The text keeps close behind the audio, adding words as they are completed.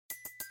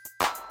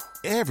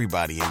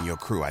Everybody in your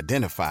crew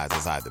identifies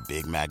as either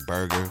Big Mac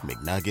Burger,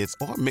 McNuggets,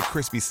 or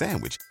McCrispy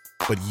Sandwich.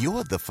 But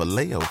you're the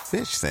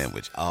Filet-O-Fish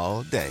Sandwich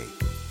all day.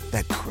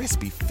 That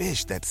crispy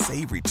fish, that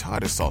savory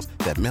tartar sauce,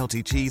 that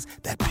melty cheese,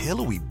 that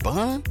pillowy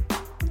bun.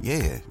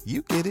 Yeah,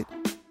 you get it.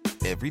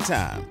 Every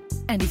time.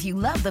 And if you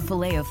love the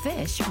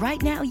Filet-O-Fish, right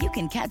now you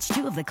can catch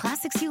two of the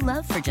classics you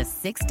love for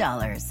just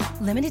 $6.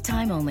 Limited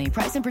time only.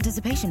 Price and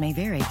participation may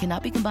vary.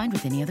 Cannot be combined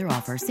with any other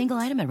offer. Single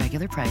item at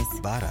regular price.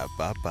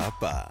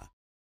 Ba-da-ba-ba-ba.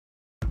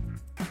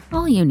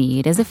 All you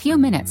need is a few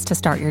minutes to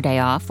start your day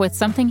off with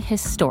something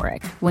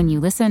historic when you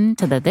listen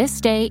to the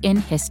This Day in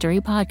History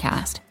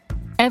podcast.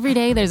 Every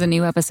day there's a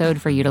new episode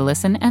for you to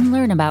listen and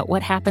learn about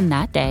what happened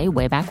that day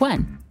way back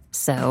when.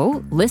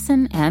 So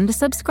listen and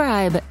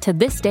subscribe to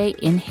This Day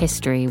in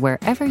History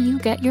wherever you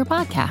get your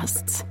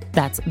podcasts.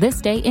 That's This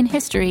Day in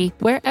History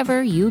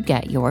wherever you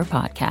get your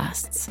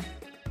podcasts.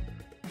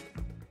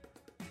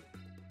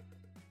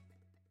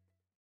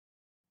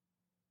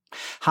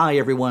 Hi,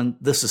 everyone.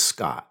 This is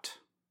Scott.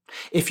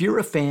 If you're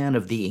a fan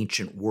of the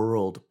ancient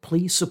world,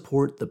 please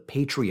support the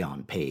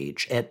Patreon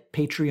page at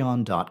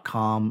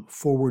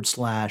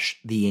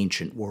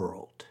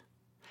patreon.com/theancientworld.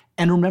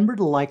 And remember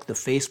to like the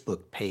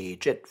Facebook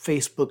page at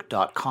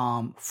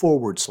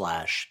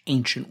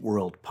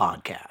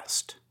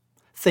facebook.com/ancientworldpodcast.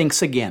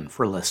 Thanks again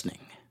for listening.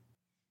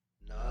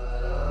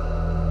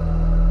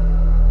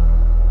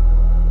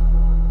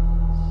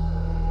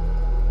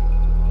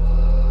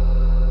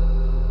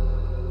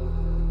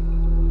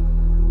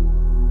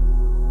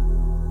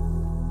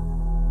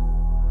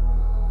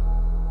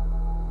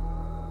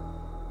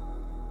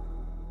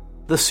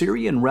 The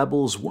Syrian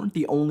rebels weren't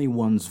the only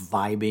ones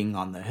vibing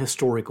on the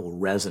historical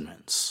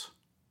resonance.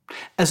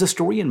 As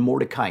historian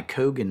Mordecai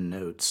Kogan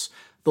notes,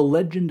 the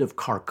legend of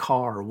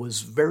Karkar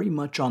was very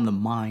much on the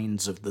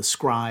minds of the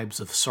scribes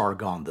of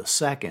Sargon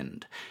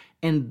II,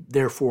 and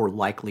therefore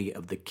likely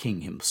of the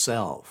king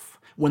himself,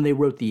 when they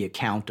wrote the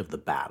account of the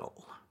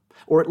battle,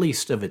 or at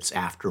least of its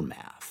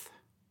aftermath.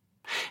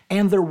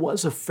 And there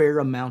was a fair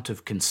amount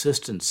of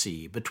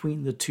consistency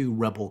between the two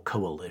rebel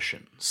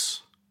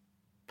coalitions.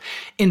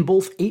 In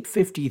both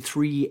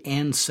 853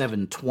 and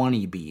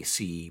 720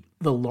 BC,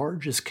 the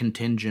largest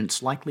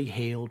contingents likely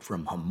hailed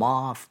from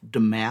Hamath,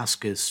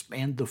 Damascus,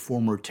 and the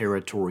former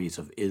territories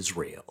of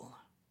Israel.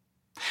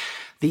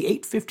 The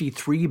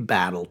 853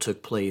 battle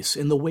took place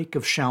in the wake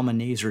of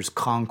Shalmaneser's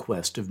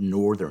conquest of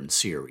northern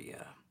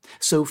Syria,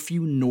 so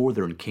few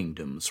northern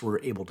kingdoms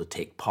were able to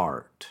take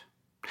part.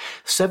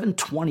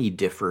 720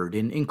 differed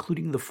in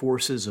including the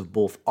forces of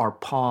both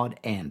Arpad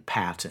and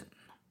Patton.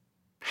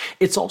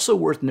 It's also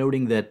worth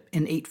noting that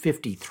in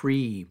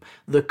 853,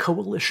 the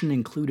coalition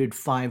included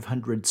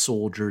 500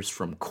 soldiers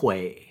from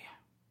Quay.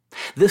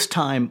 This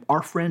time,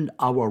 our friend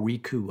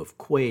Awariku of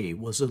Quay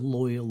was a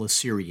loyal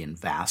Assyrian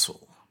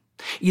vassal,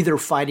 either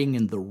fighting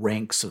in the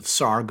ranks of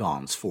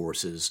Sargon's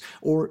forces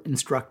or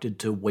instructed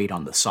to wait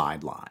on the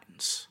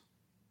sidelines.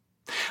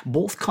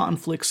 Both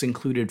conflicts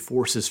included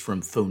forces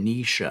from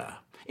Phoenicia,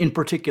 in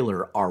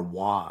particular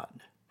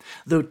Arwad,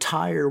 though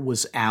Tyre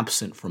was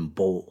absent from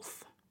both.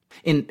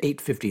 In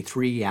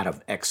 853 out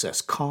of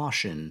excess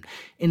caution,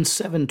 in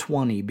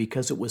 720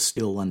 because it was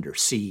still under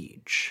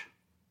siege.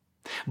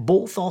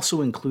 Both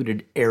also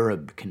included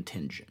Arab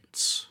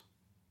contingents.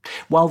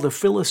 While the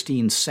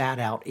Philistines sat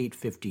out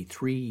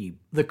 853,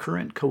 the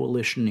current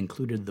coalition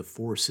included the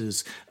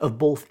forces of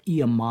both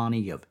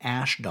Iamani of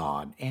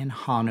Ashdod and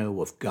Hanno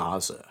of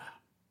Gaza.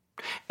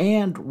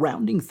 And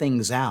rounding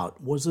things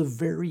out was a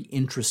very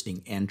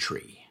interesting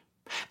entry,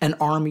 an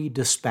army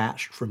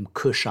dispatched from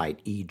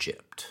Cushite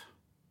Egypt.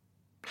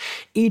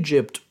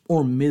 Egypt,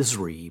 or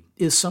Mizri,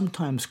 is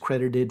sometimes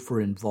credited for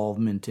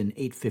involvement in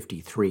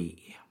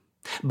 853.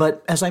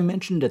 But as I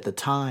mentioned at the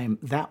time,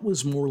 that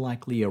was more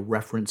likely a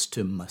reference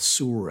to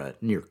Masura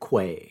near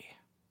Quay.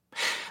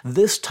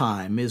 This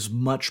time is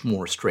much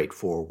more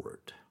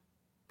straightforward.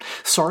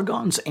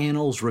 Sargon's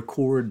annals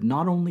record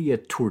not only a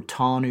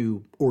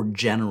Turtanu, or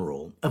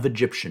general, of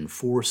Egyptian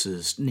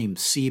forces named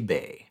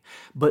Sibe,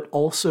 but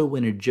also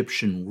an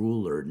Egyptian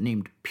ruler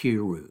named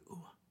Piru,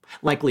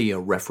 likely a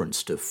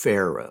reference to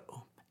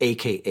Pharaoh,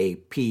 aka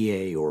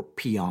Pa or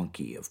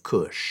Pianki of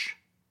Cush.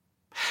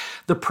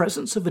 The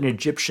presence of an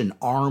Egyptian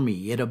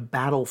army at a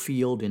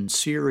battlefield in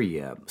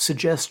Syria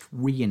suggests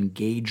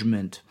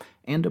re-engagement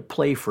and a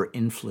play for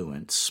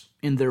influence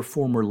in their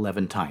former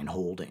Levantine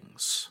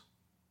holdings.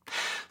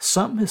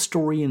 Some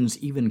historians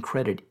even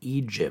credit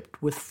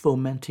Egypt with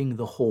fomenting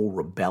the whole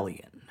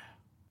rebellion.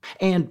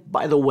 And,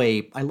 by the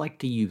way, I like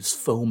to use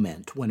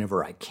foment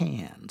whenever I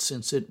can,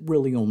 since it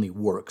really only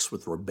works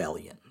with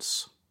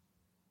rebellions.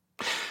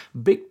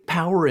 Big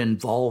power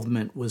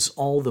involvement was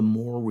all the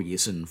more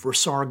reason for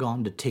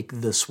Sargon to take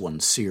this one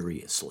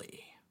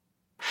seriously.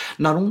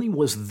 Not only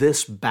was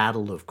this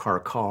Battle of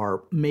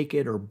Karkar make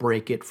it or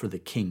break it for the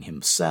king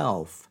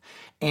himself,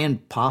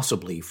 and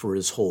possibly for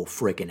his whole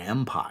frickin'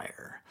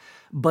 empire,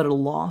 but a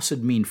loss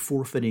would mean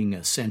forfeiting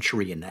a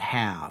century and a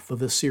half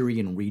of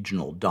Assyrian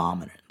regional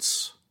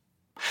dominance.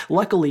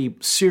 Luckily,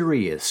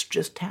 Sirius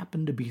just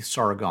happened to be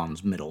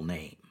Sargon's middle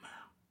name.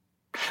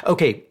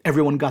 Okay,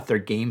 everyone got their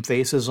game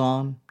faces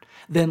on?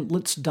 Then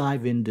let's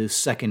dive into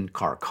Second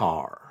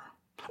Karkar,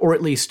 or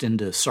at least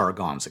into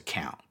Sargon's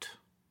account.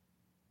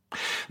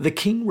 The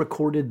king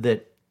recorded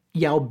that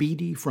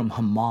Yaubidi from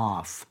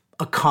Hamath,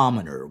 a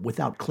commoner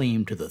without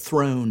claim to the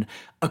throne,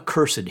 a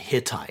cursed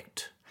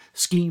Hittite,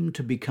 schemed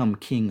to become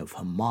king of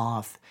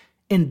Hamath,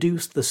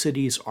 induced the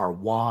cities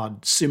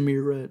Arwad,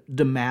 Samira,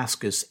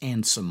 Damascus,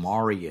 and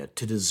Samaria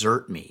to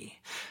desert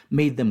me,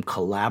 made them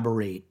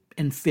collaborate,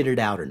 and fitted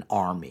out an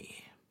army.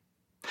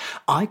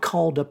 I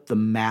called up the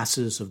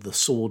masses of the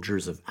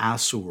soldiers of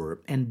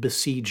Assur and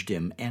besieged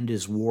him and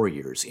his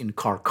warriors in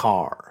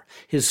Karkar,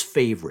 his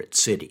favorite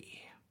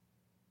city.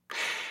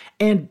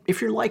 And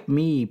if you're like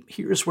me,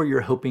 here's where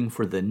you're hoping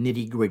for the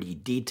nitty-gritty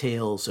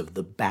details of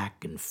the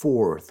back and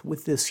forth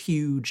with this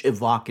huge,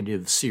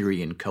 evocative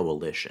Syrian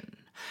coalition.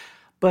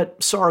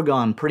 But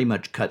Sargon pretty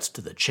much cuts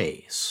to the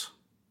chase.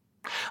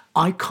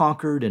 I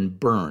conquered and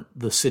burnt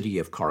the city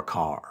of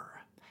Karkar.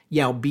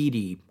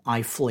 Yaubidi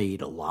I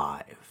flayed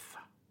alive.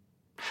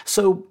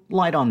 So,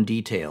 light on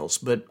details,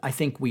 but I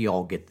think we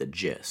all get the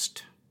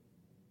gist.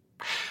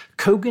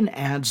 Kogan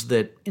adds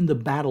that in the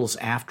battle's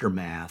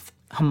aftermath,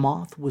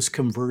 Hamath was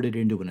converted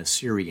into an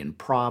Assyrian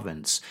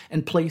province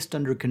and placed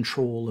under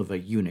control of a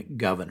eunuch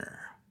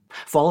governor,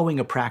 following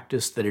a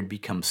practice that had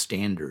become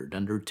standard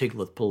under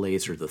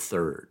Tiglath-Pileser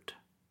III.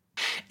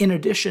 In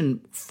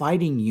addition,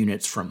 fighting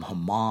units from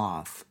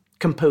Hamath,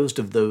 composed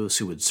of those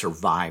who had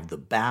survived the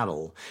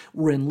battle,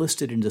 were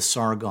enlisted into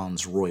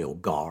Sargon's royal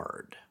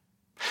guard.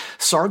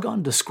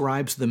 Sargon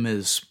describes them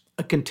as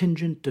a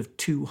contingent of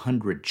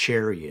 200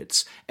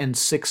 chariots and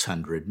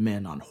 600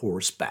 men on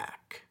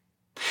horseback,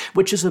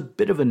 which is a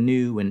bit of a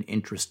new and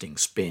interesting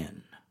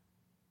spin.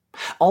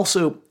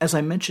 Also, as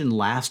I mentioned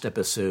last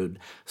episode,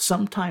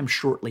 sometime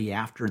shortly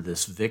after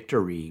this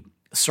victory,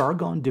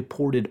 Sargon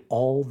deported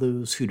all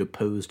those who'd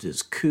opposed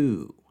his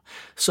coup,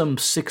 some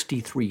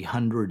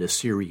 6,300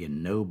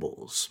 Assyrian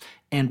nobles,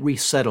 and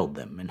resettled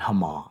them in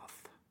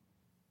Hamath.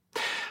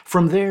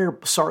 From there,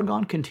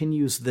 Sargon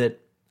continues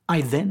that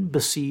I then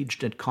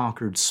besieged and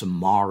conquered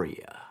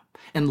Samaria,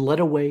 and led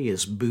away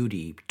as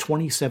booty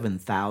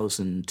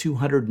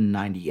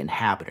 27,290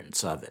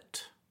 inhabitants of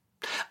it.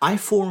 I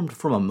formed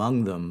from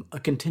among them a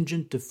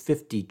contingent of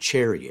 50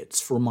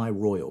 chariots for my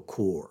royal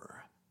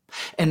corps,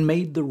 and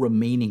made the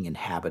remaining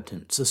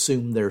inhabitants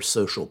assume their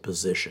social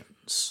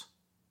positions.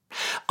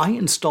 I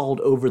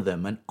installed over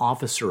them an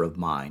officer of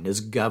mine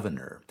as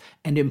governor,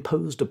 and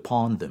imposed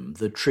upon them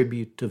the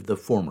tribute of the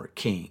former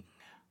king.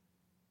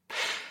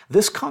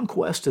 This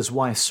conquest is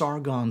why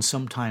Sargon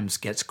sometimes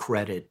gets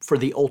credit for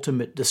the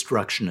ultimate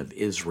destruction of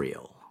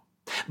Israel.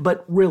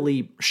 But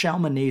really,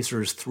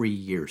 Shalmaneser's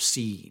 3-year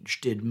siege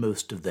did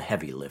most of the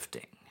heavy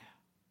lifting.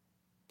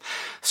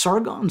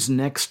 Sargon's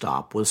next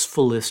stop was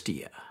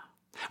Philistia,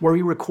 where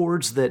he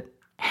records that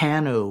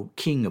Hanno,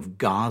 king of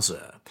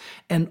Gaza,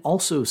 and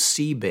also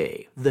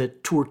Sebe, the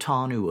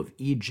Turtanu of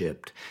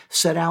Egypt,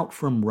 set out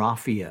from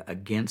Raphia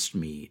against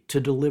me to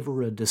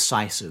deliver a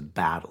decisive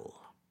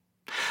battle.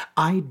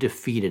 I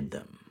defeated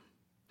them.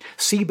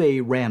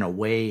 Sebe ran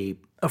away,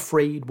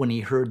 afraid when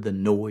he heard the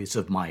noise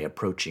of my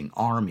approaching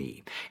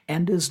army,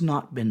 and has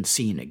not been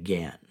seen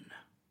again.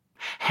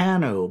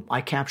 Hanno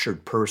I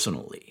captured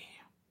personally.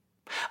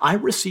 I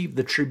received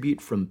the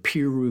tribute from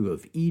Piru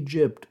of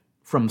Egypt,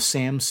 from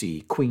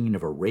Samsi, queen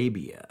of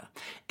Arabia,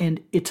 and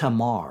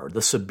Itamar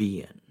the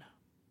Sabaean.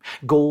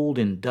 Gold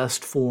in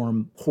dust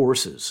form,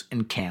 horses,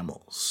 and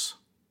camels.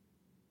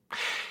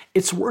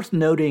 It's worth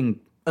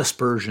noting,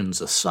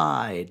 aspersions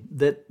aside,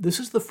 that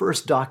this is the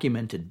first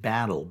documented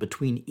battle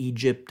between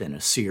Egypt and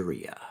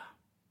Assyria,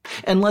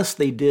 unless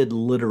they did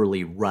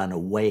literally run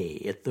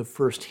away at the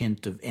first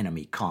hint of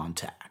enemy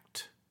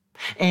contact.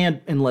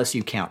 And unless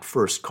you count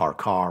First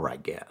Karkar, I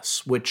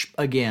guess, which,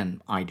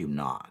 again, I do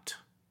not.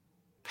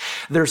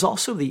 There's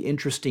also the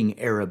interesting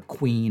Arab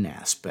queen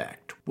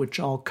aspect, which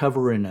I'll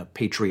cover in a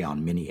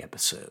Patreon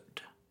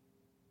mini-episode.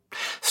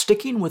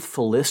 Sticking with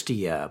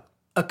Philistia,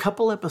 a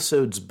couple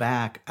episodes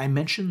back, I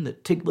mentioned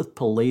that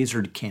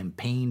Tiglath-Pileser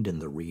campaigned in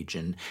the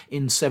region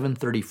in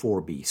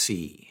 734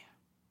 BC.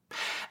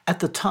 At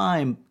the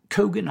time,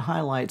 Kogan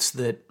highlights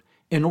that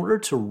in order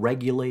to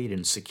regulate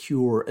and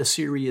secure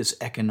Assyria's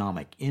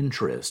economic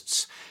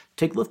interests,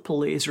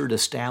 Tiglath-Pileser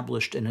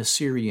established an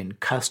Assyrian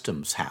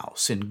customs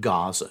house in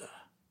Gaza.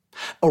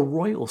 A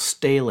royal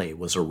stele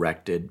was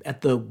erected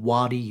at the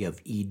Wadi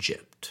of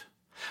Egypt,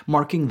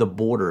 marking the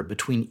border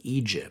between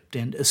Egypt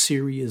and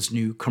Assyria's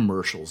new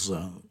commercial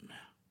zone.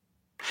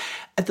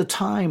 At the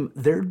time,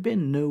 there had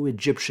been no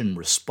Egyptian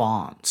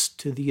response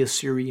to the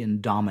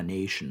Assyrian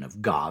domination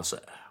of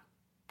Gaza.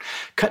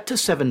 Cut to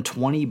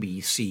 720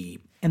 BC,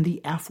 and the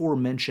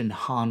aforementioned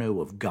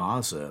Hanno of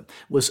Gaza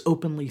was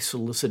openly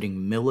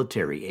soliciting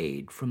military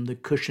aid from the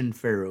Cushan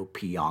pharaoh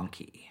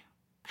Pianki.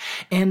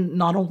 And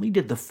not only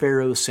did the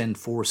pharaoh send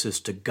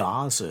forces to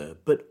Gaza,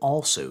 but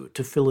also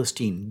to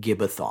Philistine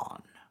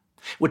Gibbethon,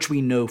 which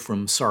we know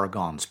from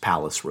Sargon's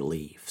palace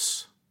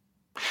reliefs.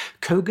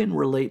 Kogan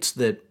relates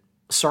that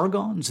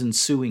Sargon's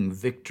ensuing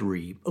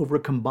victory over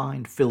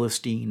combined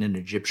Philistine and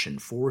Egyptian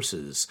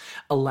forces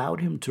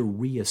allowed him to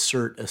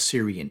reassert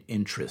Assyrian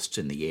interests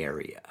in the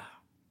area.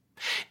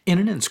 In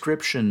an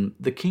inscription,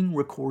 the king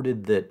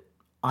recorded that,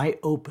 "I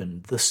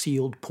opened the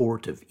sealed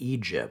port of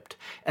Egypt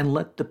and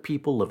let the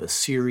people of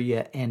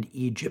Assyria and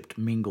Egypt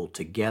mingle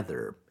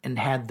together and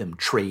had them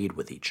trade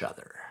with each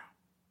other,"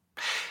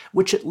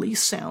 which at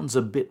least sounds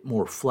a bit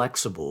more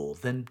flexible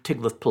than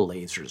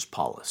Tiglath-Pileser's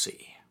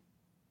policy.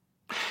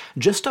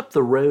 Just up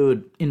the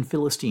road in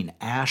Philistine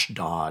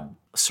Ashdod,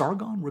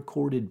 Sargon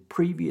recorded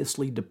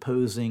previously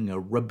deposing a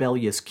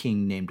rebellious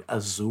king named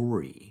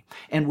Azuri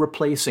and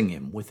replacing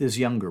him with his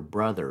younger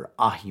brother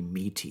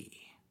Ahimiti.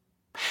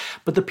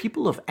 But the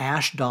people of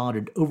Ashdod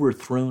had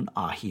overthrown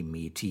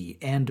Ahimiti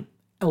and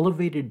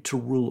elevated to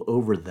rule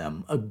over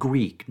them a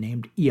Greek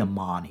named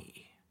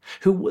Iamani,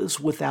 who was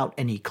without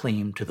any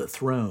claim to the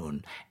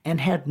throne and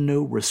had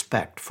no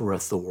respect for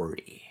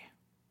authority.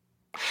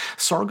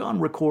 Sargon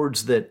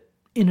records that,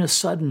 "In a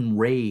sudden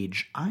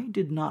rage, I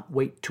did not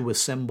wait to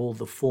assemble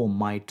the full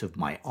might of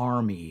my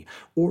army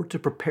or to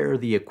prepare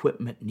the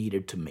equipment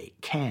needed to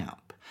make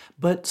camp,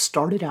 but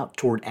started out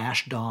toward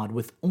Ashdod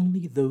with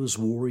only those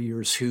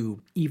warriors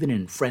who, even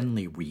in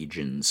friendly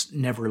regions,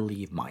 never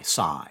leave my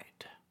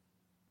side."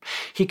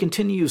 He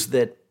continues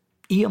that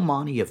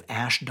Iamani of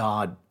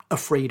Ashdod,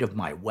 afraid of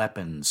my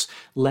weapons,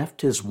 left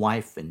his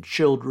wife and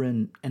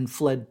children and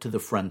fled to the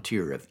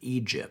frontier of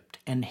Egypt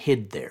and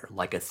hid there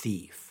like a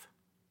thief.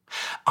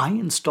 I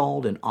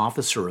installed an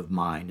officer of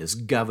mine as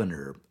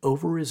governor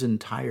over his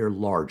entire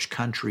large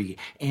country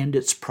and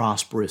its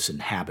prosperous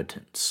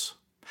inhabitants,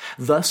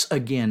 thus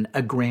again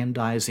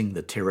aggrandizing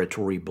the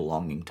territory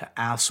belonging to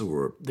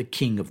Assur, the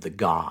king of the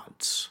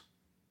gods.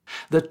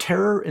 The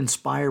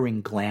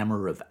terror-inspiring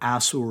glamour of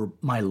Assur,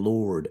 my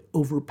lord,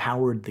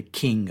 overpowered the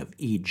king of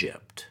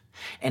Egypt,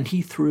 and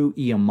he threw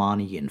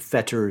Iamani in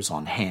fetters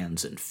on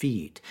hands and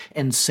feet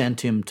and sent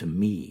him to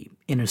me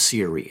in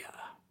Assyria.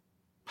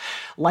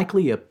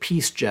 Likely a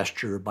peace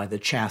gesture by the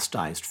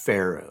chastised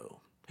pharaoh,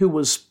 who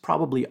was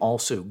probably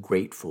also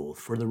grateful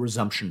for the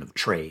resumption of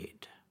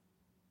trade.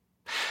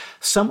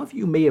 Some of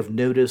you may have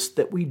noticed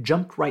that we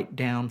jumped right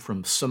down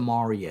from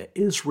Samaria,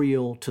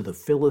 Israel, to the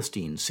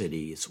Philistine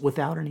cities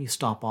without any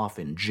stop-off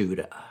in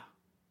Judah,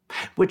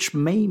 which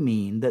may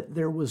mean that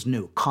there was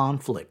no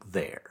conflict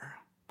there,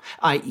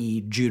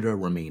 i.e. Judah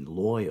remained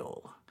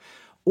loyal.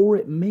 Or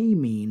it may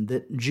mean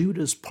that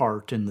Judah's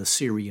part in the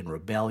Syrian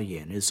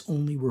rebellion is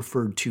only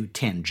referred to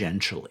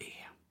tangentially.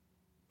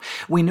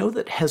 We know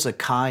that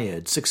Hezekiah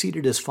had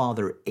succeeded his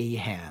father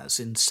Ahaz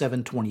in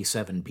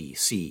 727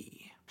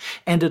 BC,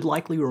 and had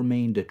likely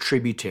remained a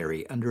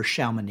tributary under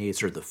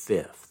Shalmaneser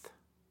V.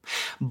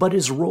 But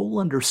his role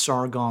under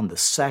Sargon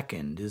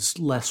II is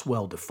less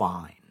well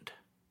defined.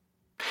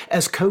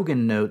 As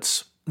Kogan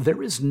notes,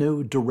 there is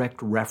no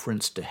direct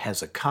reference to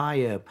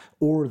Hezekiah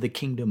or the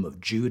kingdom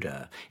of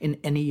Judah in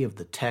any of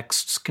the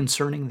texts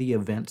concerning the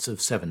events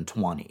of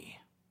 720.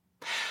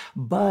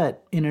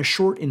 But in a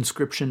short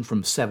inscription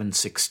from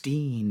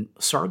 716,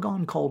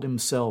 Sargon called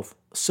himself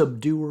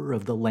subduer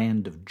of the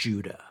land of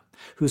Judah,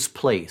 whose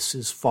place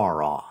is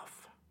far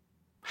off.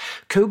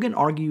 Kogan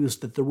argues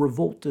that the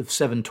revolt of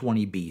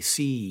 720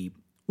 BC,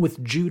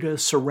 with Judah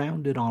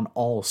surrounded on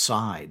all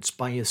sides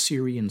by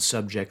Assyrian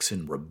subjects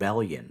in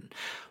rebellion,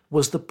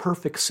 was the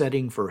perfect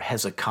setting for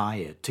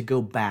Hezekiah to go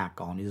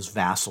back on his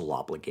vassal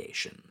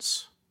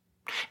obligations.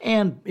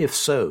 And, if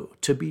so,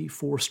 to be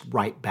forced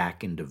right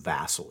back into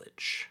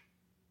vassalage.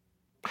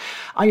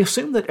 I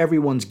assume that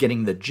everyone's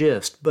getting the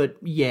gist, but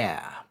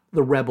yeah,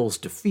 the rebels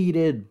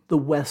defeated, the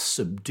West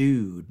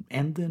subdued,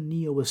 and the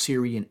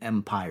Neo-Assyrian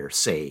Empire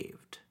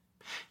saved.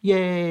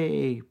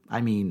 Yay!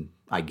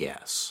 I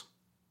guess.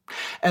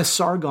 As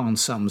Sargon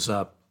sums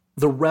up,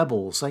 "The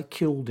rebels I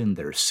killed in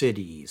their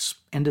cities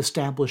and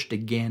established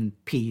again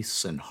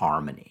peace and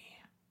harmony."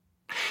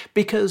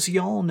 Because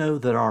y'all know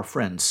that our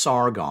friend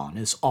Sargon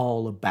is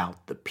all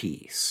about the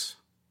peace.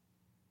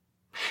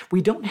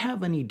 We don't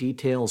have any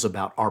details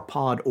about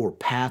Arpad or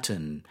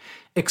Patton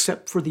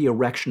except for the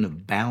erection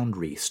of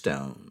boundary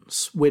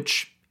stones,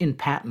 which, in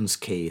Patton's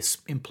case,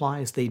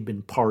 implies they'd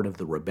been part of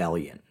the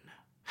rebellion.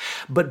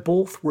 But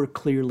both were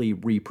clearly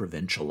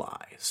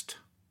reprovincialized.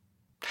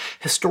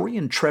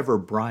 Historian Trevor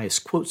Bryce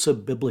quotes a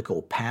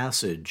biblical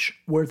passage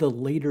where the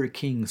later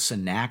king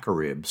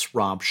Sennacherib's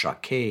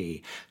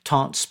Rabshakeh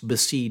taunts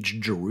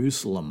besieged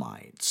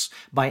Jerusalemites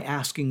by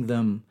asking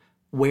them,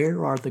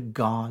 "Where are the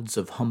gods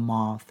of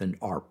Hamath and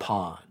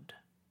Arpad?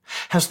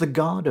 Has the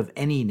god of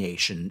any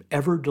nation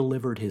ever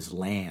delivered his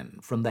land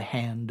from the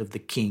hand of the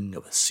king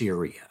of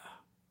Assyria?"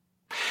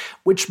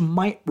 Which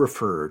might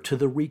refer to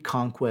the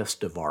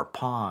reconquest of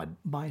Arpad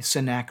by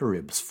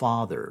Sennacherib's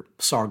father,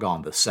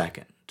 Sargon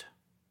II.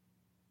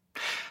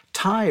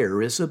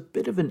 Tyre is a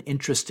bit of an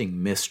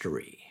interesting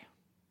mystery.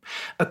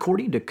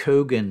 According to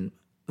Kogan,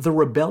 the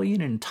rebellion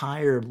in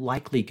Tyre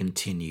likely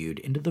continued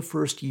into the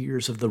first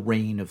years of the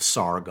reign of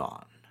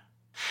Sargon.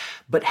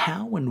 But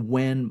how and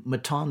when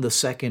Matan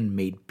II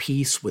made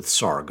peace with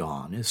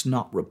Sargon is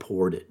not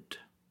reported.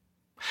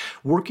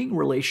 Working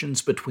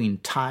relations between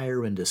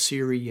Tyre and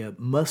Assyria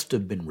must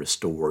have been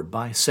restored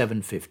by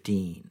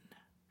 715,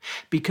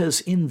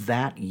 because in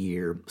that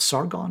year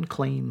Sargon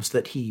claims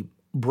that he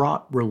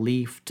brought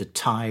relief to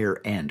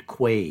Tyre and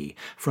Quay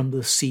from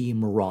the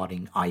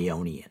sea-marauding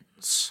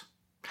Ionians.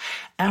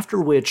 After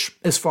which,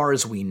 as far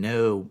as we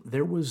know,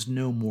 there was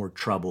no more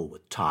trouble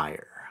with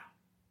Tyre.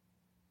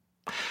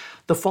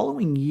 The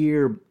following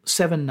year,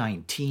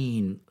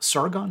 719,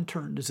 Sargon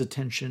turned his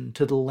attention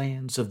to the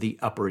lands of the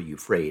upper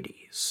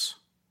Euphrates.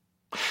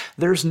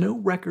 There's no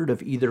record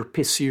of either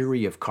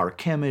Pisiri of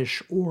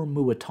Carchemish or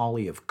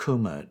Muwatalli of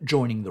Kuma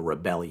joining the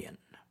rebellion.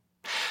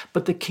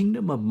 But the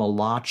kingdom of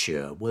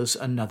Malachia was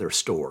another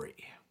story.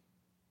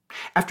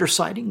 After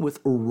siding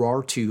with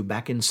Urartu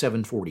back in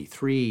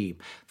 743,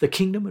 the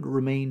kingdom had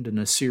remained an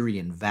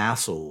Assyrian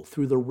vassal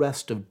through the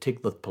rest of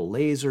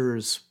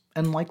Tiglath-Pileser's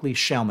and likely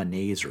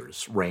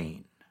Shalmaneser's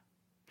reign.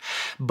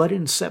 But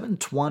in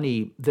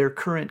 720, their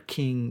current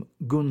king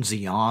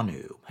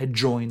Gunzianu had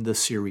joined the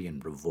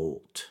Syrian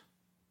revolt.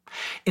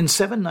 In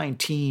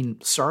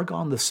 719,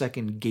 Sargon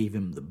II gave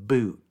him the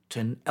boot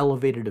and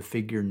elevated a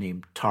figure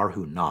named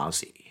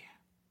Tarhunazi.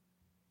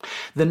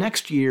 The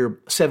next year,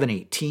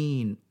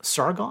 718,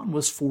 Sargon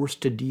was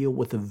forced to deal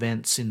with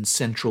events in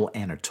central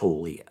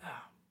Anatolia.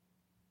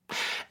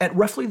 At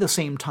roughly the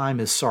same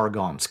time as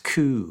Sargon's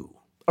coup,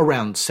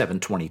 around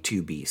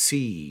 722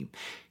 BC,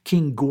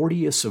 King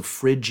Gordius of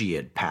Phrygia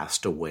had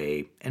passed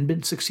away and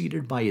been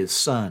succeeded by his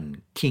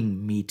son,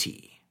 King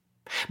Meti,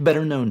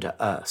 better known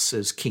to us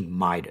as King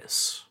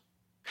Midas.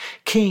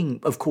 King,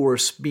 of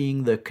course,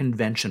 being the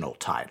conventional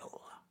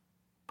title.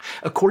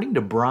 According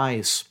to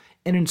Bryce,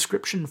 an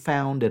inscription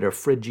found at a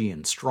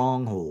Phrygian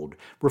stronghold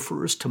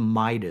refers to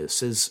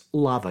Midas as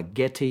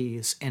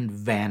Lavagetes and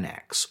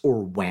Vanex,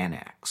 or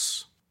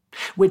Wanax,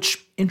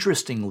 which,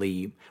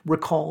 interestingly,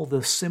 recall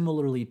the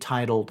similarly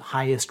titled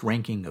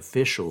highest-ranking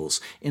officials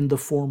in the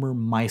former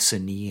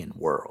Mycenaean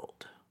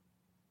world.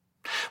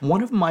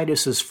 One of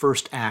Midas's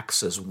first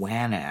acts as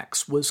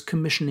Wanax was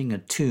commissioning a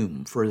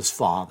tomb for his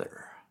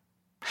father.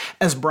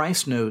 As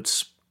Bryce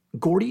notes,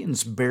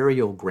 Gordian's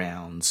burial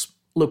grounds,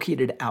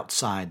 located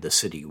outside the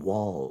city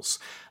walls,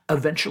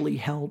 eventually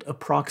held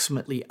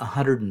approximately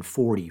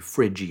 140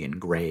 Phrygian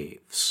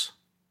graves.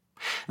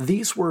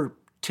 These were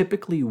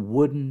typically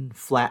wooden,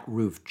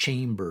 flat-roofed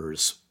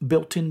chambers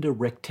built into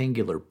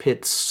rectangular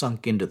pits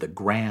sunk into the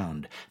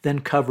ground, then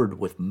covered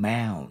with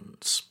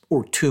mounds,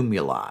 or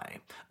tumuli,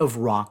 of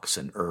rocks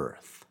and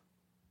earth.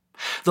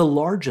 The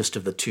largest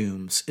of the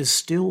tombs is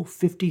still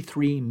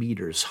 53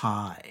 meters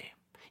high,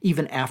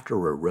 even after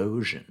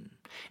erosion,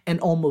 and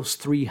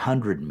almost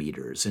 300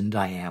 meters in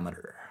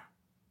diameter.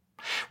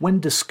 When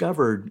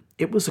discovered,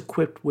 it was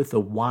equipped with a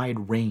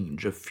wide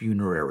range of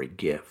funerary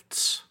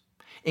gifts,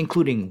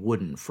 including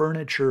wooden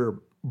furniture,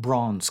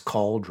 bronze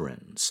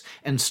cauldrons,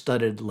 and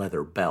studded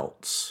leather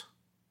belts.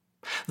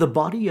 The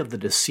body of the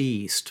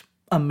deceased,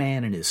 a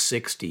man in his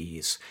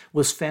 60s,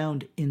 was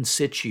found in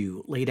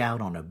situ laid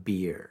out on a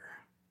bier.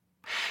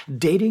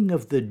 Dating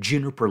of the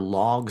juniper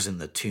logs in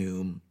the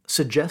tomb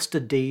suggests a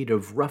date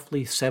of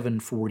roughly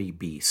 740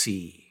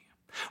 BC,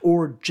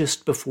 or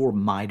just before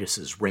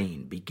Midas's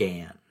reign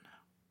began.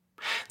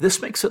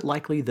 This makes it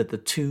likely that the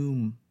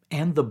tomb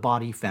and the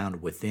body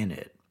found within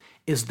it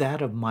is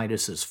that of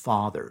Midas's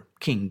father,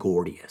 King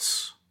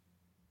Gordius.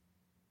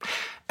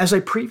 As I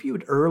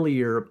previewed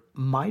earlier,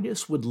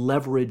 Midas would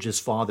leverage his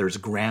father's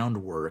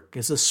groundwork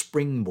as a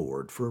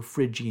springboard for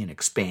Phrygian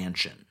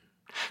expansion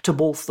to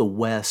both the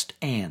west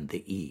and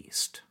the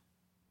east.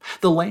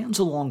 The lands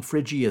along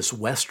Phrygia's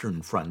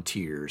western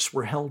frontiers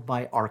were held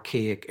by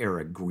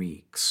Archaic-era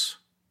Greeks,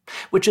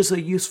 which is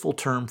a useful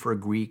term for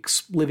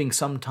Greeks living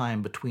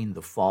sometime between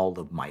the fall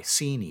of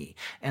Mycenae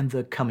and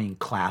the coming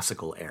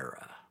Classical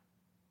era.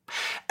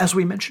 As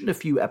we mentioned a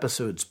few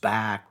episodes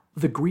back,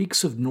 the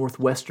Greeks of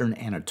northwestern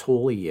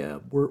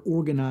Anatolia were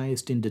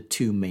organized into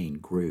two main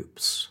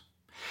groups: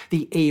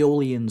 the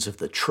Aeolians of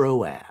the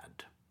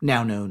Troad,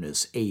 now known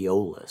as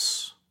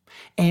Aeolus,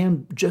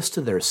 and just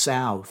to their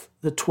south,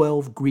 the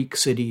 12 Greek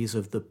cities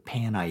of the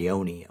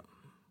Pan-Ionium,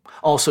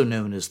 also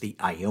known as the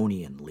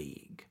Ionian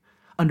League,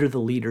 under the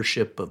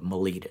leadership of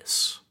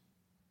Miletus.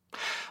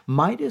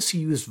 Midas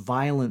used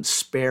violence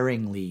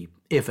sparingly,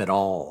 if at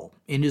all,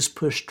 in his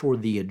push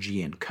toward the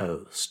Aegean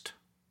coast.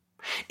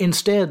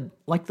 Instead,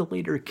 like the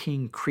later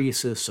King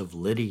Croesus of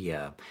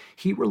Lydia,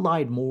 he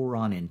relied more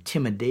on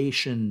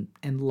intimidation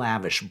and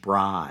lavish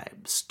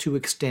bribes to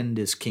extend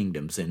his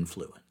kingdom's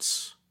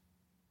influence.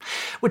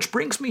 Which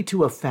brings me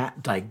to a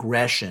fat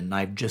digression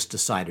I've just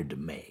decided to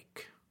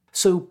make,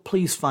 so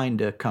please find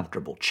a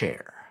comfortable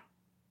chair.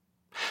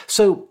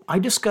 So, I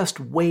discussed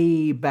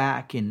way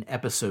back in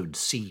episodes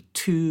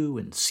C2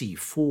 and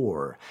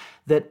C4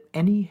 that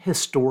any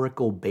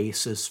historical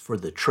basis for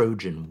the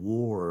Trojan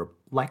War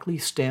likely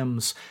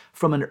stems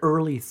from an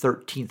early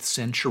 13th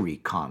century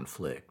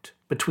conflict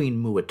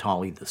between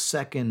Muwatalli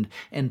II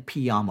and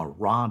Piyama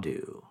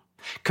Radu,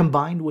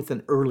 combined with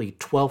an early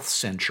 12th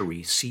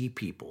century Sea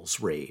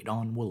Peoples raid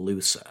on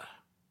Walusa.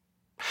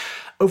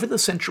 Over the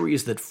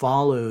centuries that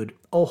followed,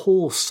 a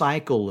whole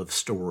cycle of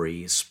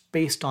stories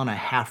based on a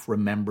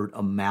half-remembered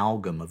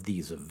amalgam of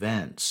these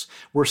events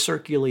were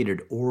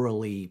circulated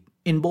orally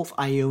in both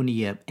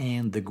Ionia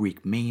and the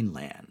Greek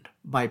mainland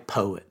by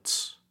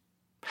poets.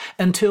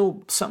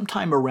 Until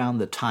sometime around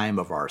the time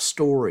of our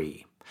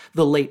story,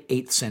 the late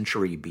 8th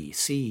century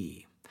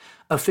BC,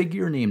 a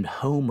figure named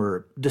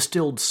Homer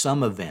distilled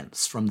some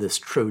events from this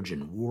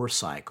Trojan war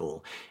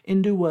cycle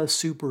into a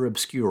super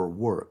obscure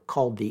work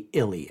called the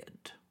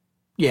Iliad.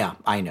 Yeah,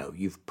 I know,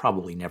 you've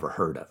probably never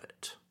heard of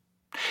it.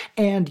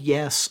 And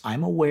yes,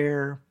 I'm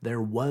aware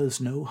there was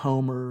no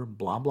Homer,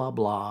 blah blah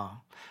blah,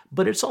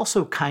 but it's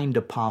also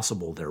kinda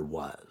possible there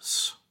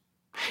was.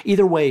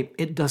 Either way,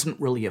 it doesn't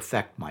really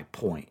affect my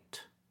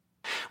point,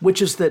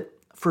 which is that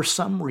for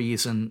some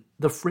reason,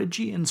 the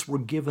Phrygians were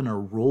given a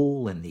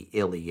role in the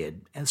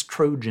Iliad as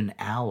Trojan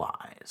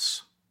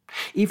allies,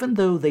 even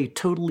though they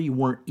totally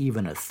weren't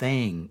even a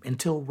thing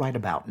until right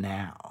about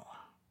now.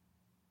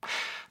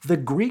 The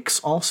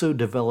Greeks also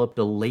developed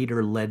a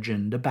later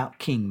legend about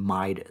King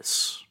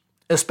Midas,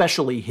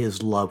 especially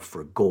his love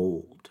for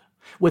gold,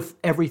 with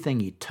everything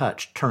he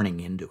touched turning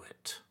into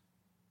it.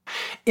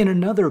 In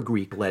another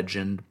Greek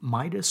legend,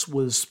 Midas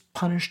was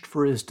punished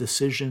for his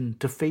decision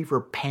to favor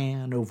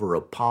Pan over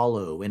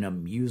Apollo in a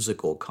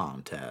musical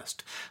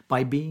contest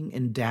by being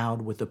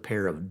endowed with a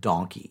pair of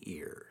donkey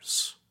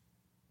ears.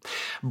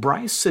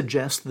 Bryce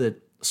suggests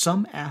that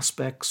some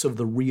aspects of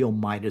the real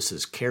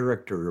Midas's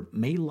character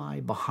may lie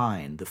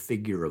behind the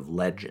figure of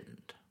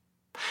legend.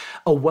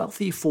 A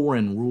wealthy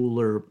foreign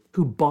ruler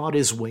who bought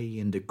his way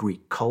into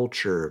Greek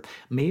culture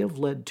may have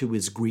led to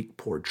his Greek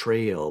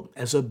portrayal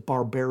as a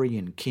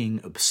barbarian king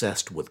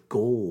obsessed with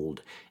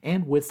gold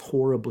and with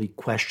horribly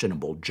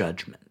questionable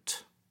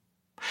judgment.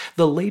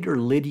 The later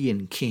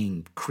Lydian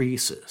king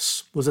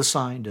Croesus was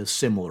assigned a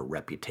similar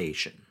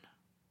reputation.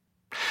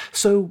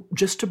 So,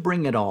 just to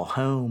bring it all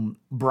home,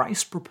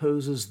 Bryce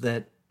proposes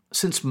that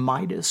since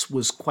Midas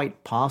was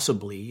quite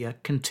possibly a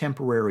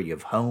contemporary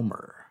of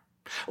Homer,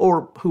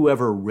 or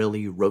whoever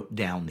really wrote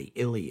down the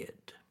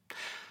Iliad,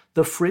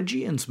 the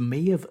Phrygians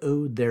may have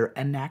owed their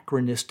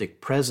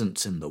anachronistic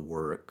presence in the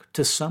work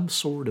to some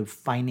sort of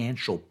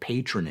financial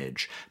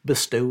patronage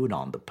bestowed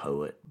on the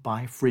poet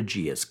by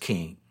Phrygia's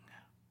king.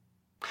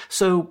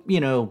 So,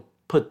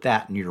 put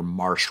that in your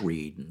marsh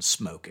reed and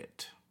smoke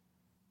it.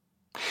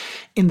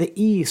 In the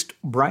East,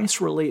 Bryce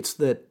relates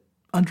that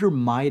under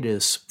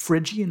Midas,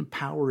 Phrygian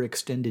power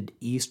extended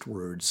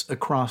eastwards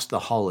across the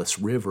Halys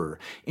River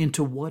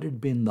into what had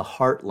been the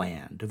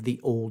heartland of the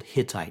old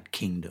Hittite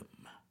kingdom.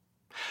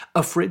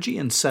 A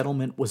Phrygian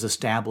settlement was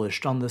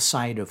established on the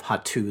site of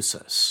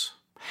Hattusis,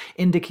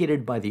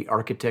 indicated by the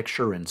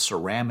architecture and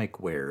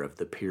ceramic ware of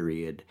the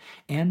period,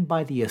 and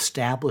by the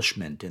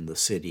establishment in the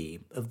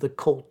city of the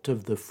cult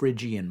of the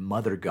Phrygian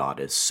mother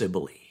goddess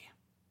Cybele.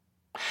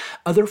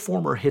 Other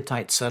former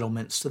Hittite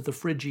settlements that the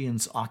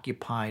Phrygians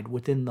occupied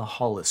within the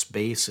Halys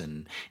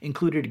Basin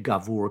included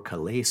Gavur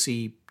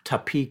Kalesi,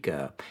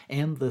 Topeka,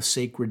 and the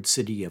sacred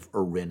city of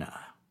Erinna.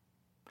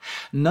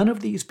 None of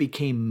these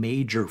became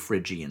major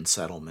Phrygian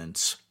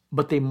settlements,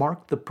 but they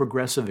marked the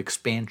progressive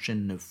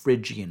expansion of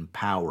Phrygian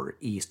power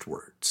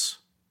eastwards,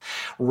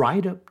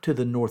 right up to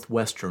the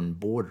northwestern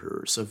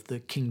borders of the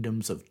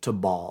kingdoms of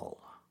Tabal,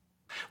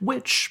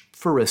 which,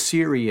 for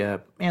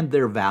Assyria and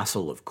their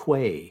vassal of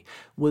Quay,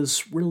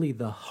 was really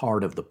the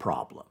heart of the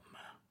problem.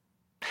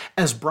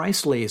 As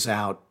Bryce lays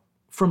out,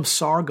 from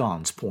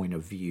Sargon's point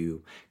of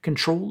view,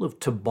 control of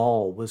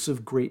Tabal was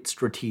of great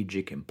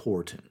strategic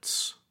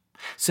importance,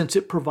 since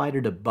it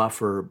provided a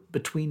buffer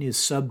between his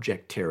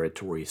subject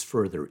territories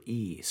further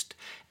east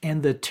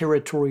and the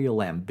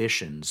territorial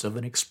ambitions of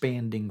an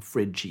expanding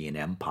Phrygian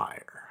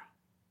empire.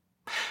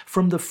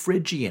 From the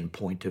Phrygian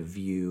point of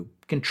view,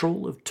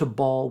 control of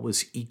Tabal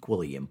was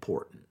equally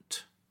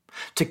important,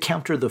 to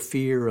counter the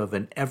fear of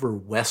an ever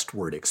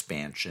westward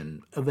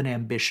expansion of an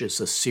ambitious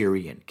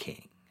Assyrian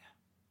king.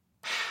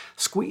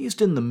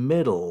 Squeezed in the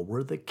middle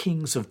were the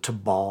kings of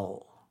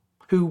Tabal,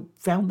 who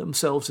found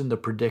themselves in the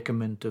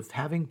predicament of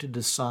having to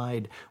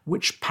decide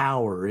which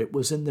power it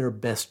was in their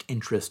best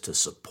interest to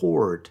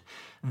support,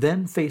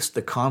 then faced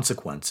the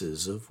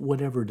consequences of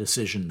whatever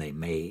decision they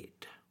made.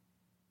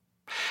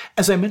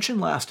 As I mentioned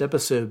last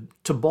episode,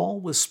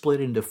 Tabal was split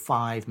into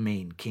 5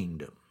 main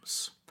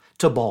kingdoms: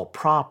 Tabal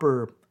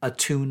proper,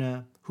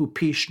 Atuna,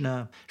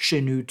 Hupishna,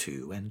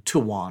 Shinutu, and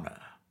Tuwana,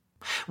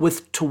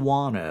 with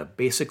Tuwana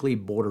basically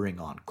bordering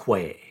on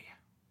Quay.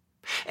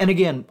 And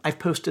again, I've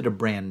posted a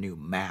brand new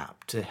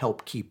map to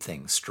help keep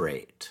things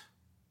straight.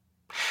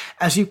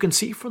 As you can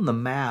see from the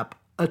map,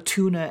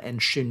 Atuna and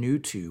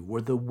Shinutu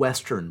were the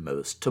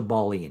westernmost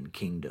Tabalian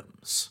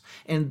kingdoms,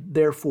 and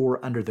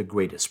therefore under the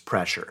greatest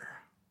pressure.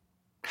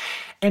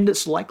 And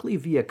it's likely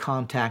via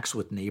contacts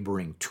with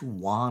neighboring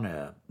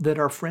Tuwana that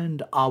our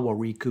friend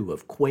Awariku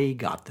of Quay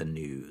got the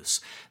news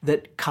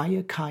that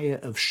Kaya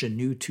of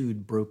Shinutu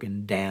had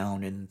broken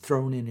down and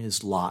thrown in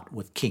his lot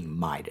with King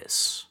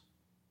Midas.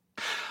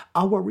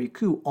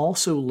 Awariku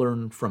also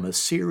learned from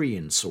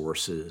Assyrian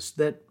sources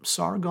that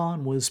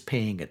Sargon was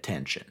paying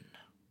attention.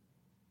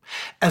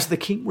 As the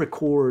king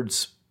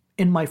records,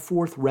 in my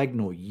fourth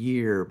regnal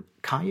year,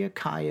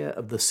 Kaya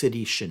of the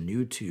city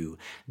Shinutu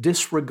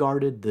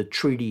disregarded the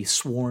treaty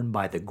sworn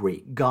by the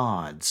great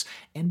gods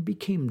and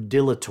became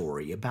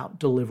dilatory about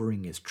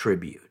delivering his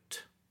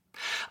tribute.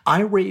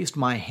 I raised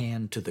my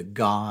hand to the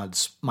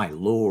gods, my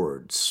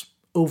lords,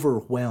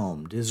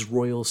 overwhelmed his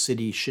royal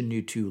city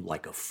Shinutu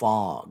like a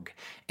fog,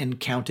 and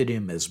counted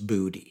him as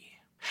booty.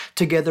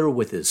 Together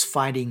with his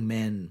fighting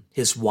men,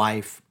 his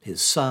wife,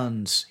 his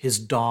sons, his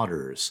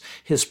daughters,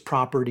 his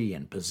property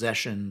and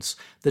possessions,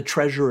 the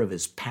treasure of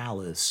his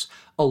palace,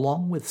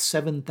 along with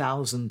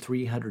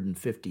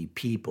 7,350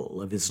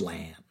 people of his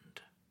land.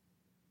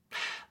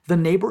 The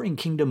neighboring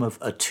kingdom of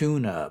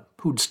Atuna,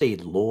 who'd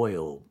stayed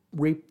loyal,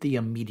 reaped the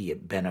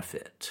immediate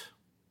benefit.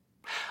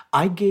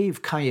 I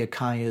gave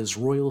Kaya's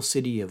royal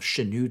city of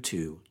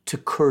Shinutu to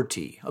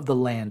Kurti of the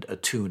land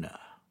Atuna.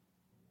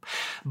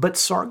 But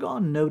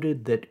Sargon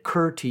noted that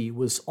Kurti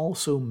was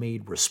also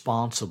made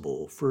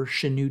responsible for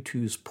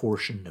Shinutu's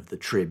portion of the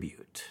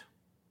tribute.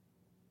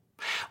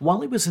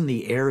 While he was in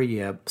the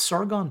area,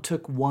 Sargon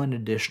took one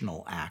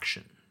additional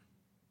action.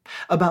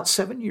 About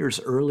 7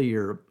 years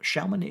earlier,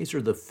 Shalmaneser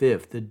V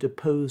had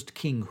deposed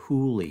King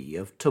Huli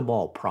of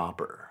Tabal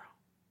proper.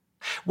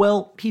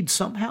 Well, he'd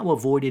somehow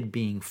avoided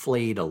being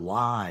flayed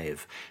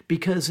alive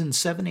because in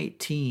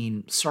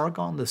 718,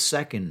 Sargon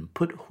II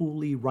put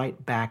Huli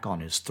right back on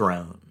his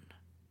throne,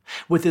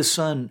 with his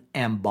son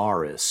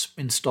Ambaris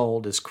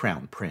installed as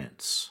crown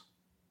prince.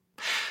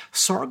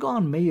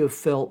 Sargon may have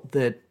felt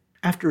that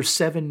after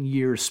 7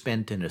 years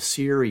spent in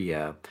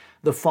Assyria,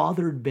 the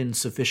father had been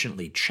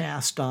sufficiently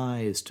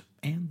chastised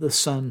and the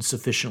son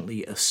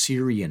sufficiently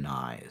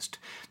Assyrianized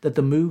that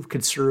the move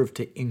could serve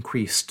to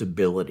increase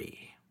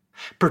stability,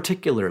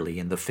 particularly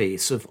in the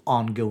face of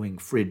ongoing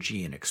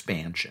Phrygian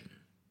expansion.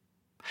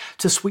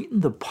 To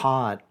sweeten the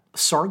pot,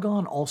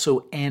 Sargon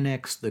also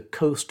annexed the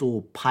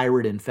coastal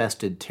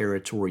pirate-infested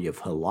territory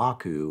of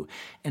Halaku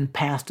and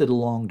passed it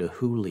along to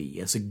Huli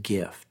as a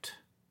gift,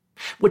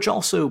 which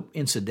also,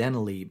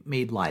 incidentally,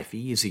 made life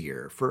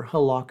easier for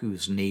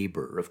Halaku's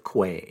neighbor of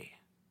Quay.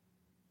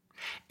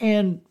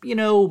 And,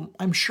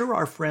 I'm sure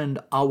our friend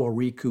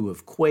Awariku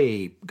of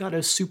Quay got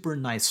a super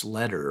nice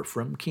letter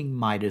from King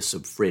Midas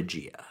of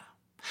Phrygia,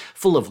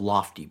 full of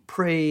lofty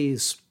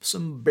praise,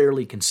 some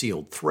barely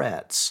concealed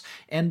threats,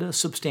 and a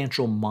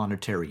substantial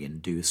monetary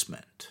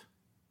inducement.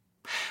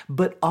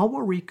 But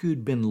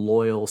Awariku'd been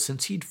loyal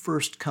since he'd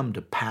first come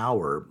to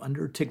power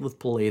under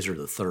Tiglath-Pileser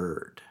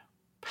III.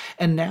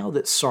 And now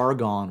that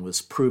Sargon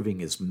was proving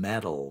his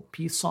mettle,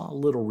 he saw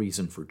little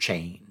reason for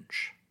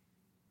change.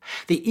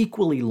 The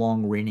equally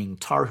long-reigning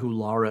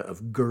Tarhulara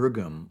of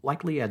Gurgum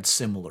likely had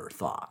similar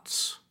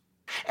thoughts,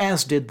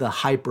 as did the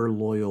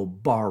hyper-loyal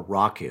Bar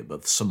Rakib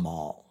of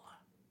Samal.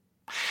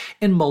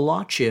 In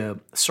Malachia,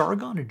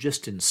 Sargon had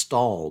just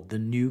installed the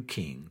new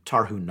king,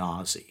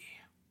 Tarhunazi.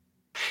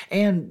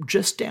 And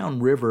just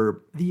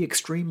downriver, the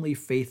extremely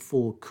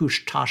faithful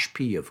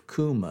Kush-Tashpi of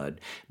Kuma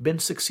had been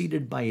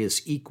succeeded by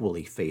his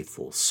equally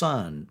faithful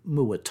son,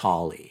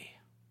 Muatali.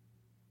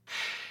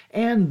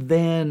 And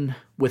then,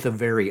 with a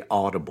very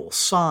audible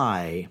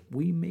sigh,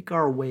 we make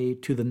our way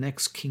to the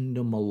next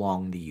kingdom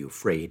along the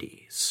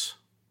Euphrates,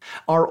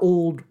 our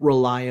old,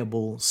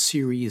 reliable,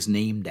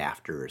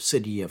 series-named-after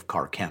city of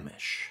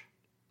Carchemish.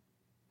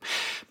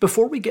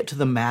 Before we get to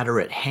the matter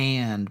at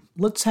hand,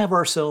 let's have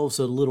ourselves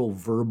a little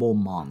verbal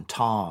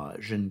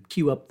montage and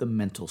cue up the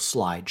mental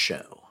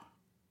slideshow.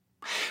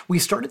 We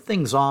started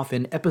things off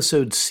in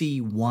episode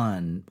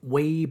C1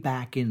 way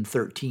back in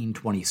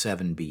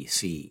 1327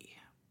 BC,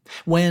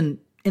 when,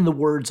 in the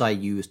words I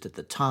used at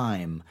the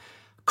time,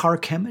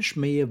 Carchemish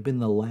may have been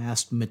the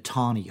last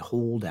Mitanni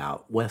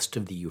holdout west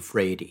of the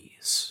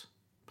Euphrates,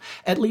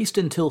 at least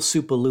until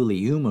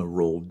Suppiluliuma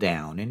rolled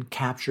down and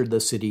captured the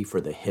city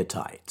for the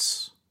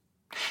Hittites.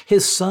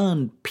 His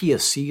son,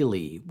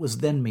 Piasili, was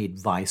then made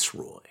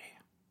viceroy,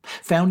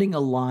 founding a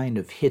line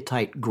of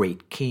Hittite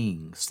great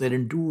kings that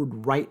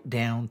endured right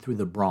down through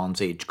the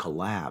Bronze Age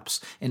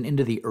collapse and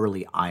into the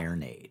early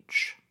Iron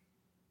Age.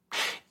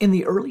 In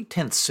the early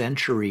 10th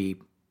century,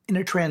 in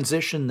a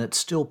transition that's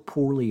still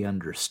poorly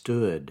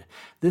understood,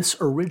 this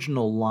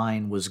original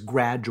line was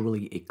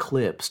gradually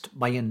eclipsed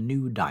by a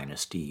new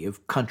dynasty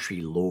of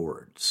country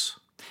lords,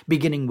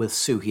 beginning with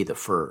Suhi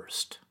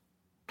I.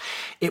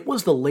 It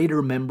was the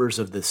later members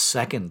of the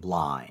second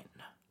line,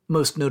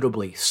 most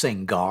notably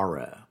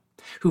Sangara,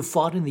 who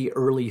fought in the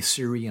early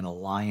Syrian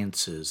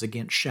alliances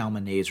against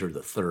Shalmaneser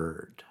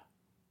III.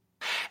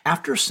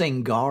 After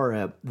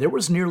Sangara, there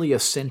was nearly a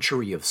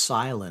century of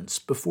silence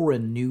before a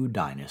new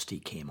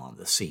dynasty came on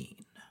the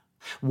scene,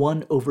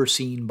 one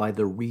overseen by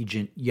the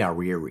regent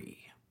Yariri,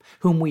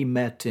 whom we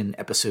met in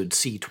episode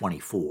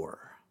C24.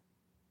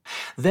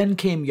 Then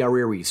came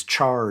Yariri's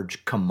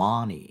charge,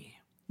 Kamani,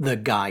 the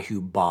guy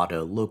who bought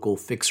a local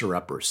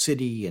fixer-upper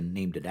city and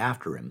named it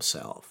after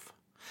himself,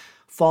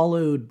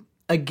 followed,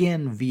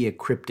 again via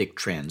cryptic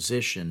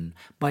transition,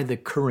 by the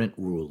current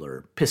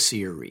ruler,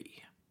 Pisiri,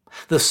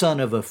 the son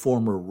of a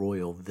former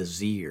royal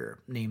vizier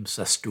named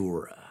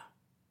Sastura.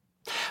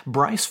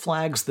 Bryce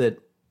flags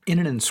that in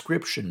an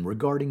inscription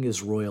regarding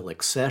his royal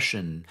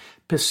accession,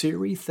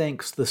 Pissiri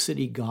thanks the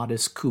city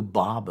goddess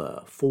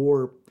Kubaba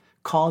for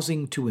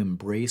causing to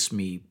embrace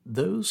me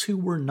those who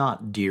were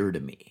not dear to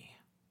me,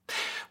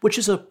 which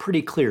is a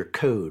pretty clear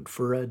code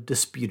for a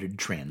disputed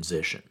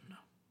transition.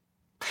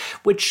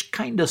 Which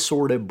kinda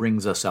sorta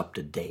brings us up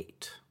to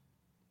date.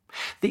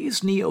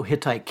 These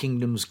Neo-Hittite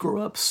kingdoms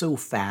grow up so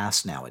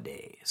fast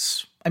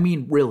nowadays. I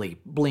mean, really,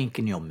 blink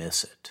and you'll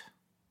miss it.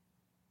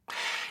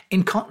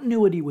 In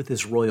continuity with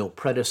his royal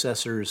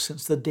predecessors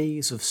since the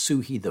days of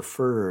Suhi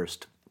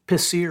I,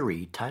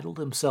 Pissiri titled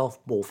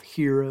himself both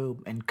hero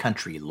and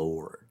country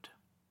lord.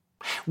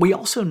 We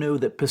also know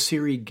that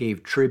Pissiri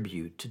gave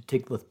tribute to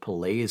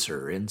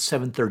Tiglath-Pileser in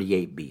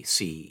 738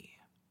 BC.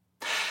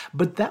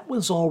 But that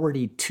was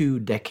already 2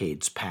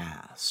 decades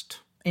past,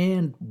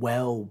 and,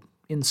 well,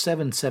 in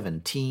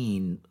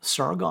 717,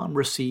 Sargon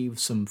received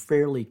some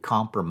fairly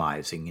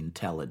compromising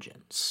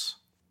intelligence.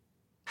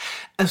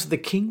 As the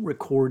king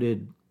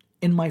recorded,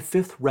 in my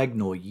 5th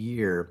regnal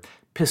year,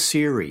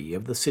 Pissiri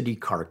of the city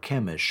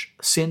Carchemish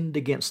sinned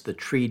against the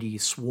treaty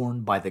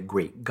sworn by the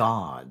great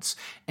gods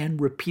and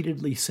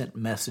repeatedly sent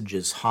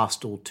messages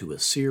hostile to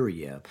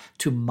Assyria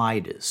to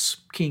Midas,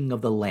 king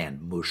of the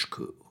land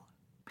Mushku.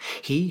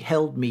 He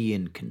held me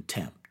in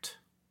contempt.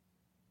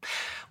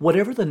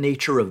 Whatever the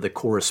nature of the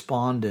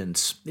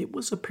correspondence, it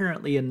was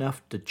apparently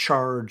enough to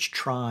charge,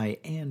 try,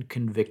 and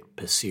convict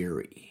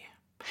Pissiri,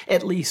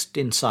 at least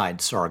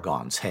inside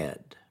Sargon's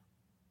head.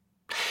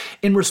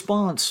 In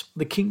response,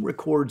 the king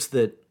records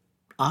that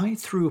I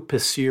threw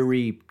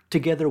Pissiri,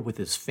 together with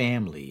his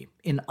family,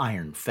 in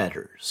iron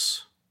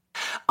fetters.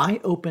 I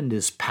opened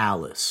his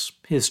palace,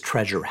 his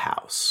treasure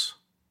house.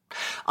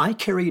 I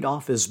carried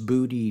off as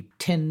booty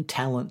 10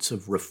 talents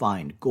of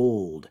refined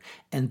gold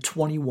and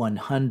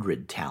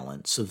 2,100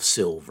 talents of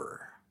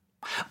silver,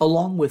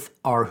 along with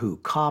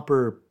Arhu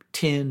copper,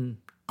 tin,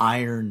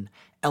 iron,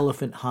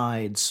 elephant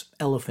hides,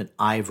 elephant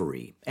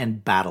ivory,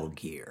 and battle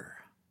gear.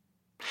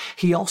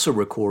 He also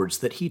records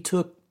that he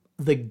took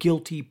the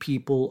guilty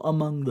people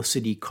among the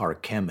city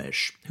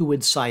Carchemish who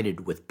had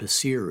sided with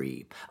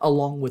Pissiri,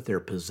 along with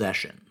their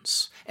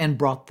possessions, and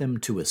brought them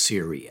to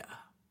Assyria.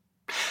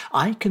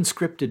 I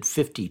conscripted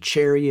 50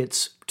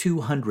 chariots,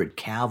 200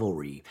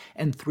 cavalry,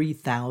 and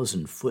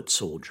 3,000 foot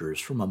soldiers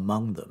from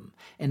among them,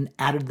 and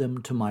added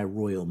them to my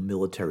royal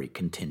military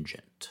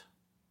contingent.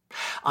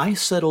 I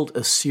settled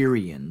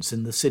Assyrians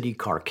in the city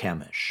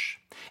Carchemish,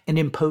 and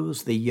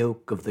imposed the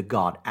yoke of the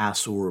god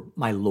Assur,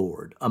 my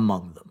lord,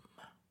 among them.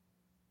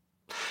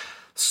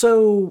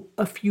 So,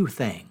 a few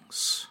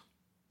things.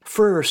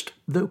 First,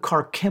 though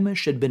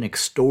Carchemish had been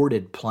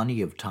extorted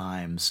plenty of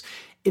times,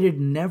 it had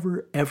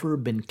never ever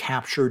been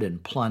captured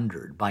and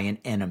plundered by an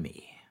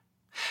enemy,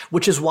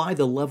 which is why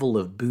the level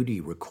of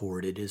booty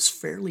recorded is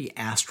fairly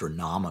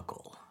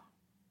astronomical.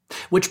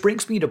 Which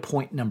brings me to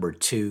point number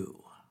 2.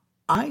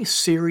 I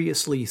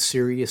seriously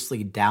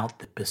doubt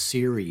that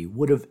Pissiri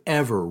would have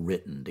ever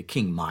written to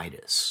King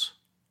Midas.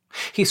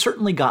 He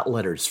certainly got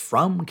letters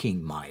from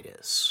King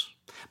Midas.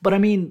 But I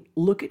mean,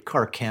 look at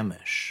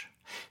Carchemish.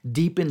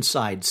 Deep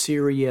inside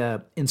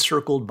Syria,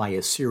 encircled by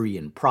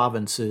Assyrian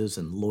provinces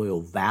and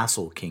loyal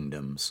vassal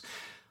kingdoms,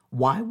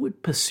 why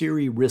would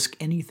Pissiri risk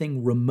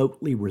anything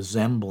remotely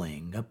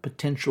resembling a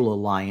potential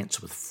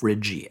alliance with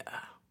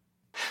Phrygia?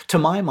 To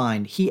my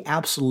mind, he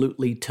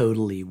absolutely,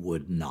 totally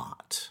would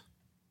not.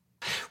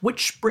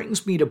 Which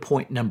brings me to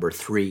point number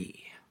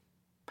 3.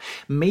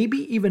 Maybe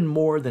even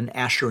more than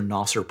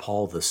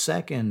Ashurnasirpal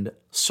II,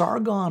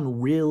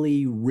 Sargon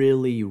really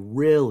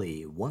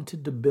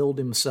wanted to build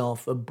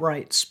himself a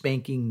bright,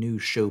 spanking new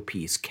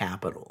showpiece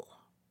capital.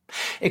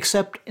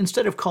 Except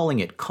instead of calling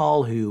it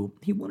Kalhu,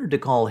 he wanted to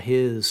call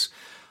his,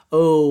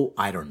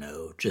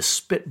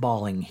 just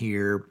spitballing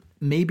here,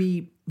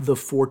 maybe the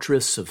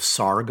Fortress of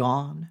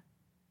Sargon?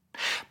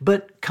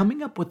 But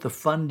coming up with the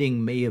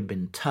funding may have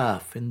been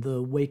tough in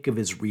the wake of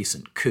his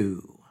recent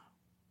coup.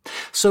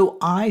 So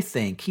I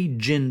think he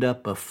ginned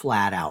up a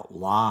flat-out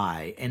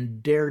lie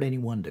and dared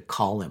anyone to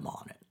call him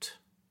on it.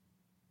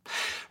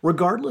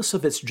 Regardless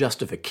of its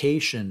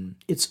justification,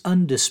 it's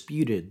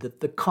undisputed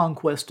that the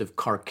conquest of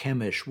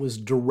Carchemish was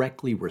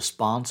directly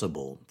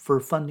responsible for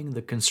funding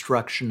the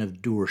construction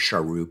of Dur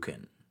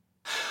Sharukin,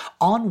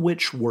 on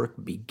which work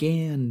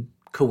began,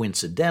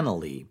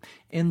 coincidentally,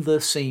 in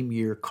the same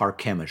year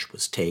Carchemish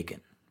was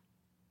taken.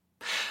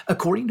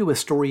 According to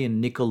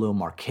historian Niccolo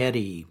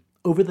Marchetti,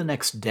 over the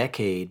next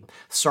decade,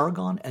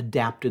 Sargon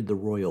adapted the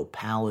royal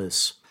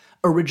palace,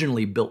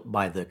 originally built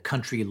by the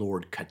country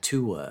lord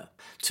Katua,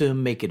 to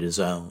make it his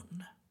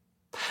own.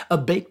 A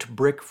baked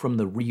brick from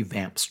the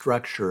revamped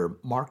structure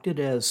marked it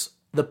as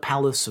the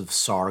Palace of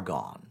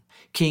Sargon,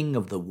 king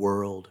of the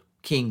world,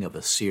 king of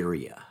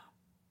Assyria.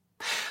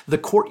 The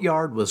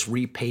courtyard was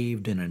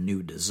repaved in a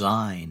new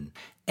design,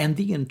 and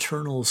the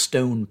internal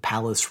stone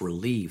palace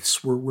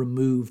reliefs were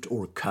removed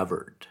or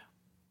covered.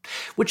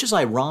 Which is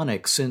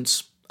ironic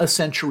since, a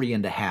century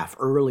and a half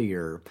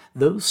earlier,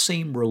 those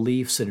same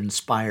reliefs had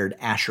inspired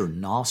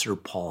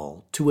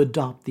Ashurnasirpal to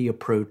adopt the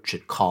approach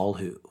at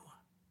Kalhu.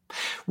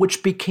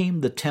 which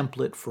became the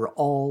template for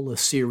all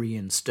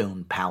Assyrian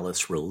stone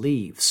palace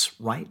reliefs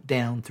right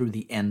down through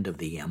the end of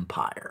the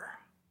empire.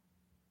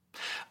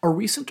 A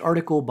recent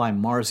article by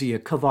Marzia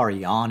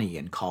Kavariani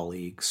and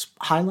colleagues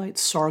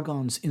highlights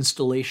Sargon's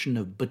installation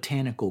of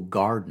botanical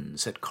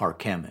gardens at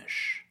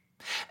Carchemish,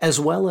 as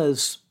well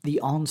as the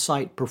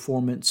on-site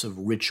performance of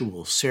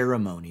ritual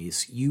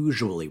ceremonies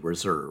usually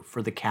reserved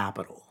for the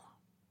capital.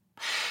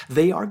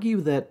 They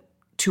argue that,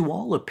 to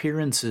all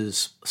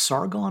appearances,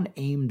 Sargon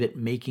aimed at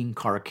making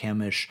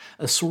Carchemish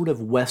a sort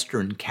of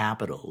western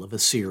capital of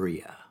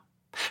Assyria,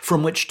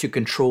 from which to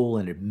control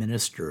and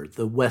administer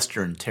the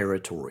western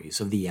territories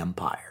of the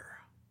empire.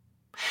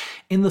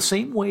 In the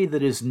same way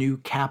that his new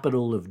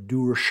capital of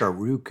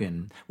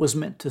Dur-Sharrukin was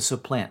meant to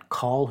supplant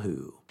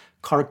Kalhu,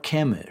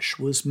 Carchemish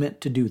was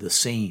meant to do the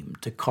same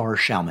to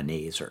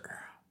Car-Shalmaneser.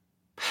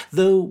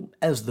 Though,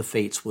 as the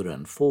fates would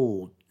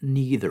unfold,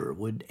 neither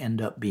would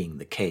end up being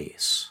the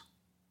case.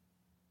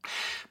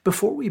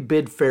 Before we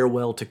bid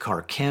farewell to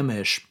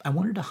Carchemish, I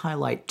wanted to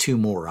highlight two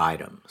more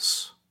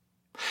items.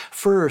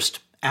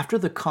 First, after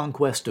the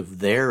conquest of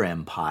their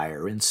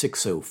empire in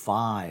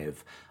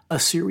 605,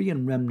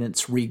 Assyrian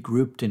remnants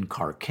regrouped in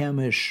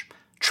Carchemish,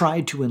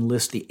 tried to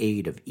enlist the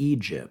aid of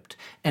Egypt,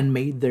 and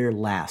made their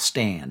last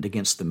stand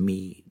against the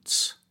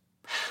Medes.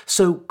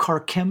 So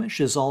Carchemish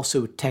is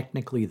also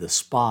technically the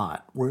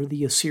spot where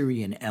the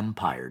Assyrian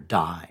Empire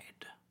died.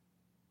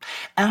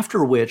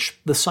 After which,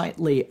 the site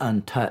lay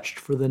untouched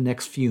for the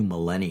next few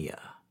millennia,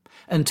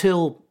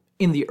 until,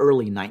 in the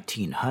early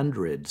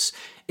 1900s,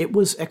 it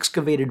was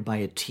excavated by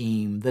a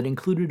team that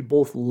included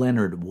both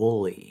Leonard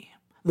Woolley,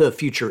 the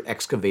future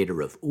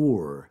excavator of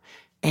Ur,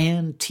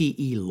 and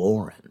T.E.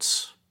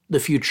 Lawrence, the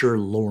future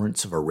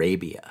Lawrence of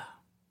Arabia.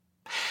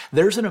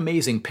 There's an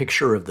amazing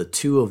picture of the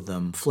two of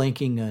them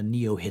flanking a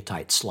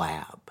Neo-Hittite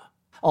slab.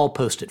 I'll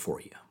post it for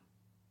you.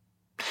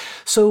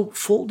 So,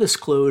 full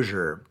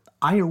disclosure,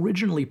 I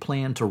originally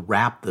planned to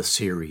wrap the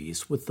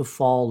series with the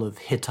fall of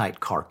Hittite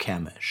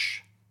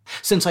Carchemish,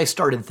 since I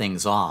started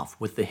things off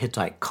with the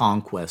Hittite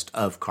conquest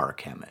of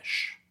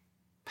Carchemish.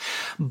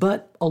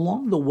 But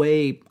along the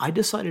way, I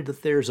decided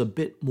that there's a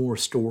bit more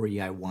story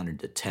I wanted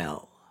to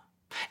tell,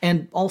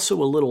 and also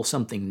a little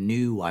something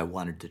new I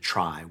wanted to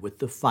try with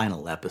the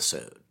final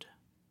episode.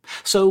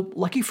 So,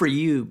 lucky for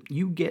you,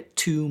 you get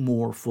 2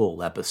 more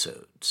full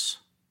episodes.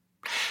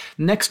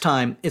 Next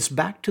time, it's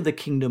back to the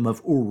kingdom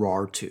of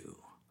Urartu,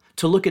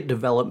 to look at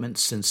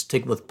developments since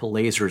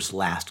Tiglath-Pileser's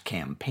last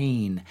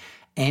campaign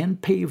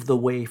and pave the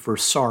way for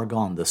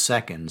Sargon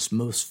II's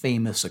most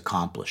famous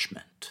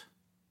accomplishment: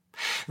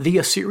 the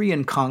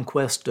Assyrian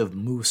conquest of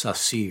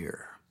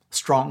Musasir,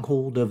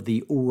 stronghold of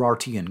the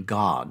Urartian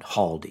god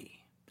Haldi.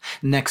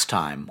 Next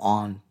time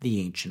on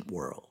The Ancient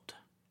World.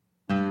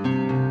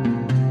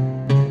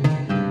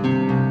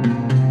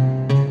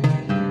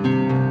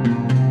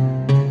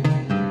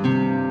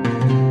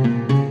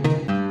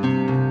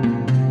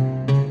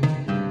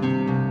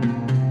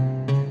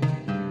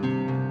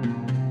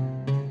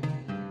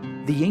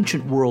 The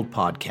Ancient World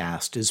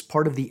podcast is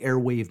part of the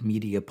Airwave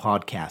Media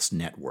Podcast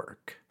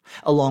Network,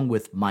 along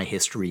with My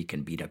History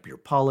Can Beat Up Your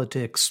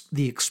Politics,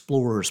 The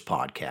Explorers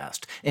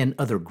podcast, and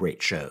other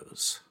great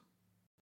shows.